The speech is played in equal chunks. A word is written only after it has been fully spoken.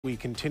We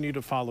continue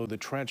to follow the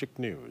tragic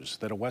news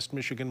that a West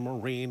Michigan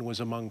Marine was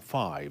among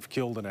 5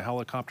 killed in a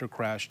helicopter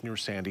crash near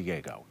San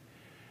Diego.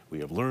 We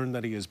have learned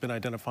that he has been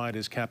identified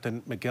as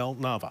Captain Miguel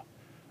Nava,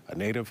 a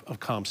native of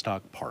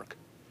Comstock Park.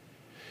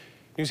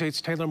 News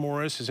 8's Taylor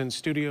Morris is in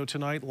studio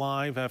tonight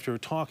live after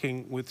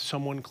talking with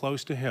someone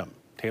close to him.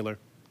 Taylor.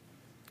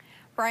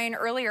 Brian,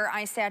 earlier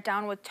I sat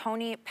down with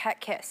Tony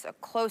Petkiss, a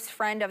close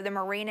friend of the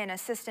Marine and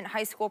assistant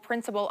high school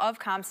principal of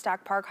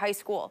Comstock Park High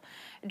School.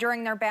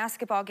 During their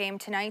basketball game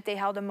tonight, they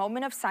held a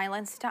moment of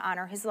silence to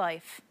honor his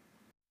life.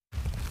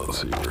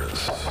 Let's see where it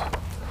is.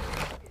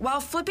 While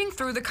flipping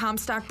through the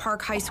Comstock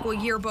Park High School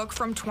yearbook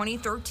from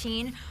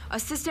 2013,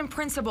 assistant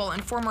principal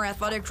and former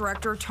athletic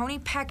director Tony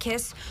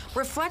Petkiss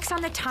reflects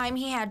on the time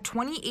he had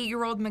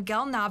 28-year-old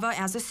Miguel Nava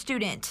as a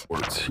student.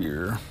 It's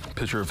here,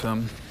 picture of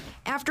him.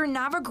 After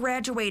Nava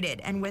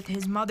graduated, and with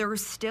his mother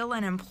still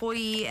an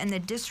employee in the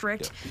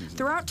district,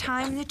 throughout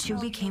time the two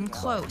became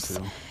close.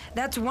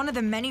 That's one of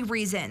the many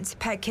reasons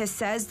Petkiss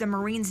says the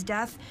Marine's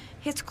death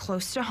hits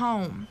close to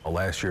home.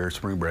 Last year,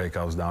 spring break,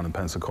 I was down in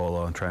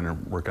Pensacola trying to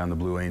work on the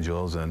Blue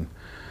Angels, and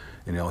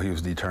he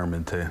was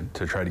determined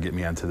to try to get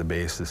me onto the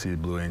base to see the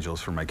Blue Angels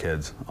for my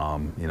kids.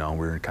 We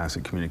were in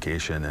constant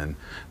communication, and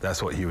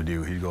that's what he would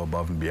do. He'd go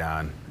above and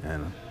beyond,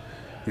 and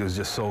he was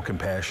just so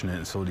compassionate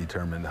and so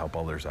determined to help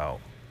others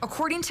out.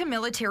 According to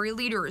military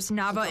leaders,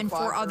 Nava and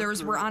 4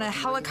 others were on a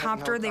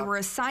helicopter they were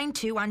assigned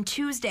to on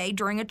Tuesday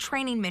during a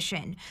training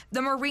mission.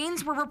 The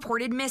Marines were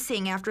reported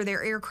missing after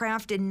their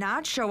aircraft did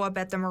not show up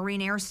at the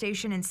Marine Air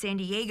Station in San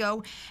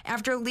Diego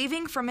after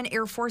leaving from an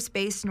Air Force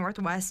base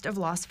northwest of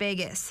Las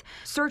Vegas.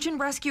 Search and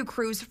rescue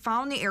crews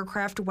found the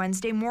aircraft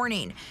Wednesday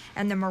morning,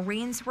 and the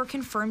Marines were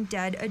confirmed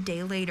dead a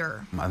day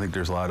later. I think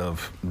there's a lot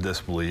of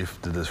disbelief.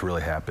 Did this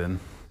really happen?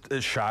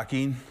 It's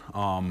shocking.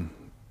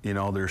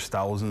 There's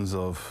thousands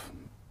of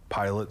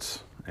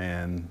pilots,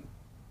 and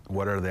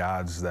what are the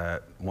odds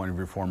that one of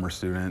your former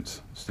student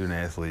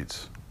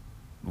athletes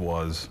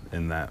was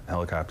in that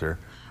helicopter?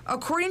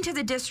 According to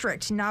the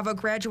district, Nava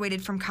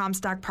graduated from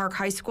Comstock Park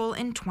High School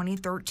in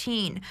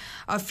 2013.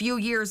 A few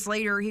years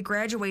later, he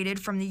graduated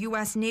from the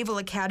U.S. Naval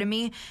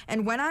Academy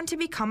and went on to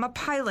become a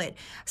pilot,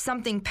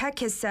 something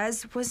Petkiss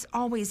says was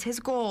always his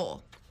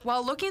goal.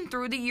 While looking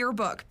through the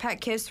yearbook,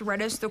 Petkiss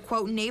read us the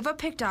quote Nava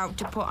picked out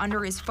to put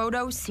under his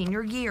photo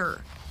senior year.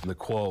 The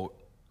quote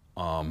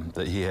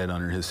that he had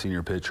under his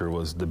senior picture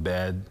was, "The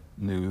bad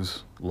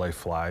news, life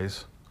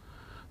flies.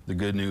 The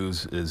good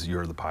news is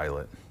you're the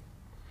pilot."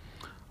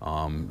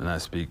 And I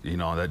speak,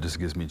 that just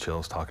gives me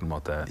chills talking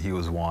about that. He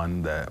was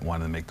one that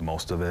wanted to make the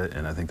most of it,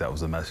 and I think that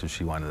was the message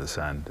he wanted to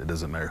send. It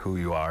doesn't matter who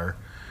you are,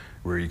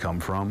 where you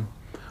come from,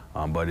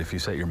 but if you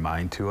set your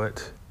mind to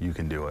it, you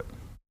can do it.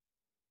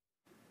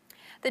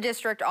 The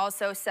district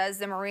also says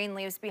the Marine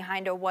leaves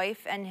behind a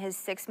wife and his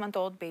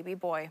 6-month-old baby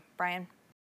boy. Brian.